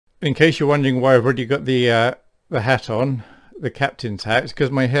In case you're wondering why I've already got the hat on, the captain's hat, it's because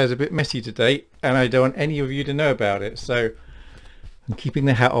my hair's a bit messy today and I don't want any of you to know about it. So I'm keeping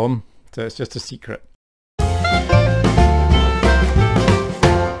the hat on, so it's just a secret.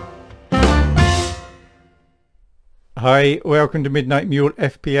 Hi, welcome to Midnight Mule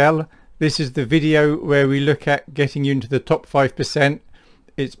FPL. This is the video where we look at getting you into the top 5%.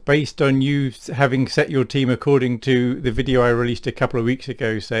 It's based on you having set your team according to the video I released a couple of weeks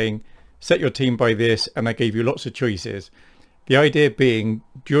ago saying set your team by this, and I gave you lots of choices. The idea being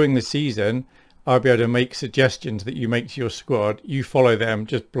during the season I'll be able to make suggestions that you make to your squad. You follow them,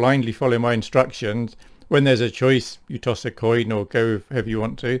 just blindly follow my instructions. When there's a choice, you toss a coin or go however you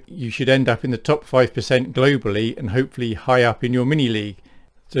want to. You should end up in the top 5% globally and hopefully high up in your mini league.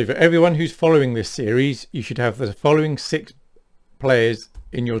 So for everyone who's following this series, you should have the following 6 players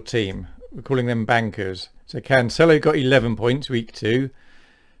in your team. We're calling them bankers. So Cancelo got 11 points week 2,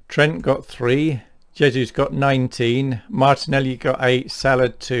 Trent got 3, Jesus got 19, Martinelli got 8, Salah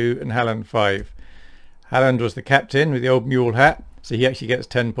 2 and Haaland 5. Haaland was the captain with the old mule hat, so he actually gets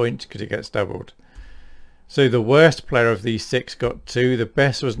 10 points because it gets doubled. So the worst player of these 6 got 2, the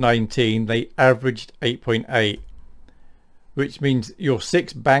best was 19, they averaged 8.8, which means your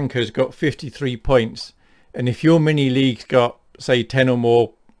 6 bankers got 53 points. And if your mini league's got say 10 or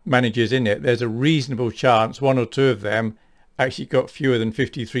more managers in it, there's a reasonable chance 1 or 2 of them actually got fewer than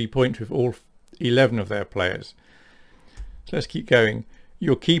 53 points with all 11 of their players. So let's keep going.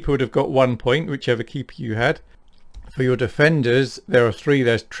 Your keeper would have got 1 point, whichever keeper you had. For your defenders, there are 3.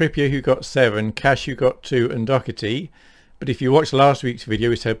 There's Trippier who got 7, Cash who got 2 and Doherty. But if you watched last week's video,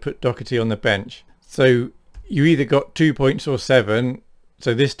 we said put Doherty on the bench. So you either got 2 points or 7.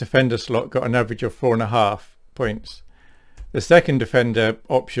 So this defender slot got an average of 4.5 points. The second defender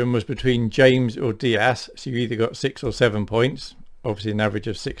option was between James or Diaz, so you either got 6 or 7 points, obviously an average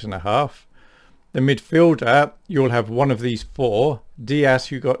of 6.5. The midfielder, you'll have one of these 4, Diaz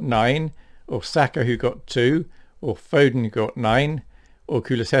who got 9, or Saka who got 2, or Foden who got 9, or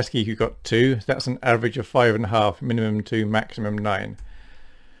Kulusevski who got 2. That's an average of 5.5, minimum 2, maximum 9.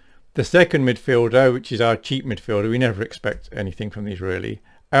 The second midfielder, which is our cheap midfielder, we never expect anything from these really.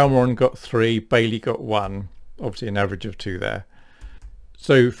 Almiron got 3, Bailey got 1. Obviously an average of 2 there.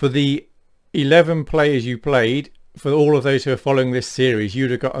 So for the 11 players you played, for all of those who are following this series, you'd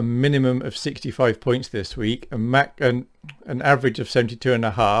have got a minimum of 65 points this week, an average of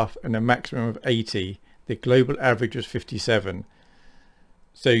 72.5 and a maximum of 80. The global average was 57.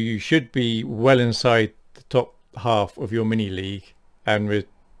 So you should be well inside the top half of your mini league, and we're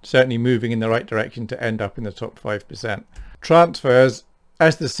certainly moving in the right direction to end up in the top 5%. Transfers.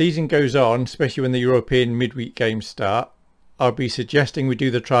 As the season goes on, especially when the European midweek games start, I'll be suggesting we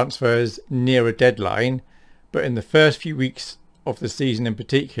do the transfers near a deadline. But in the first few weeks of the season in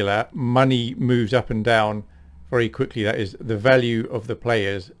particular, money moves up and down very quickly. That is, the value of the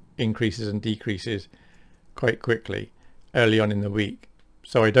players increases and decreases quite quickly early on in the week.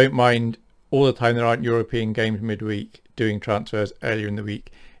 So I don't mind all the time there aren't European games midweek doing transfers earlier in the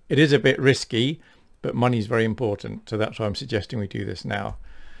week. It is a bit risky, but money is very important, so that's why I'm suggesting we do this now.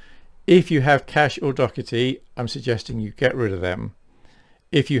 If you have Cash or Doherty, I'm suggesting you get rid of them.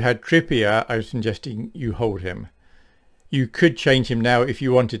 If you had Trippier, I'm suggesting you hold him. You could change him now if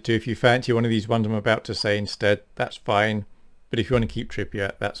you wanted to. If you fancy one of these ones I'm about to say instead, that's fine. But if you want to keep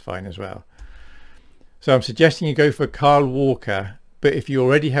Trippier, that's fine as well. So I'm suggesting you go for Kyle Walker. But if you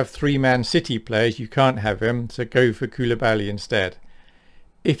already have 3 Man City players, you can't have him, so go for Koulibaly instead.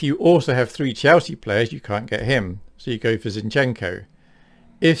 If you also have 3 Chelsea players, you can't get him, so you go for Zinchenko.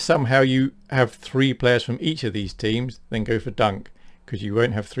 If somehow you have 3 players from each of these teams, then go for Dunk, because you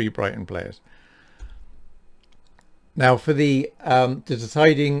won't have 3 Brighton players. Now for the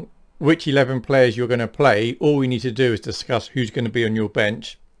deciding which 11 players you're going to play, all we need to do is discuss who's going to be on your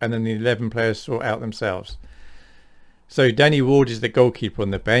bench, and then the 11 players sort out themselves. So Danny Ward is the goalkeeper on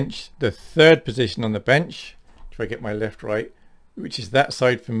the bench. The third position on the bench, if I get my left right, which is that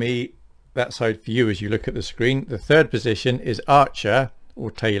side for me, that side for you as you look at the screen. The third position is Archer or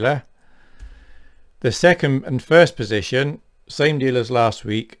Taylor. The second and first position, same deal as last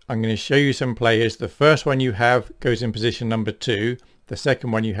week. I'm going to show you some players. The first one you have goes in position number 2. The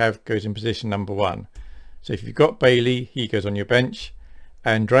second one you have goes in position number 1. So if you've got Bailey, he goes on your bench.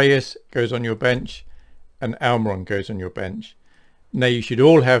 Andreas goes on your bench. And Almiron goes on your bench. Now you should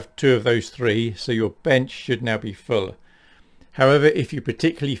all have 2 of those 3, so your bench should now be full. However, if you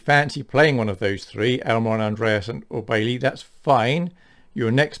particularly fancy playing one of those 3, Almiron, Andreas or Bailey, that's fine.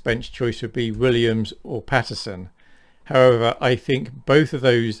 Your next bench choice would be Williams or Patterson. However, I think both of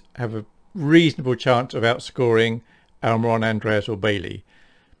those have a reasonable chance of outscoring Almiron, Andreas or Bailey.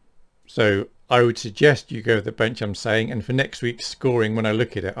 So I would suggest you go with the bench I'm saying, and for next week's scoring, when I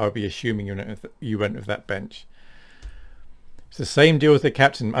look at it, I'll be assuming you went with that bench. It's the same deal with the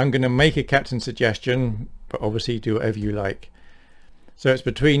captain. I'm going to make a captain suggestion, but obviously do whatever you like. So it's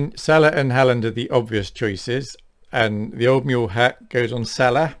between Salah and Haaland are the obvious choices, and the old mule hat goes on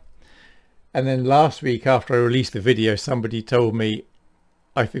Salah. And then last week after I released the video, somebody told me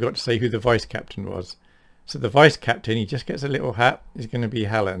I forgot to say who the vice captain was. So the vice captain, he just gets a little hat, is going to be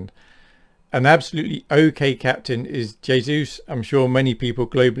Haaland. An absolutely okay captain is Jesus. I'm sure many people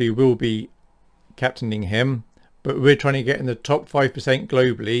globally will be captaining him, but we're trying to get in the top 5%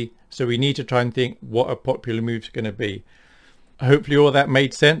 globally, so we need to try and think what a popular move is going to be. Hopefully all that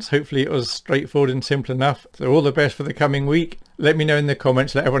made sense. Hopefully it was straightforward and simple enough. So all the best for the coming week. Let me know in the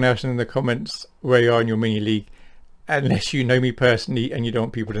comments, let everyone else know in the comments where you are in your mini league, unless you know me personally and you don't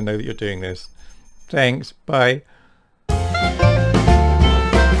want people to know that you're doing this. Thanks, bye.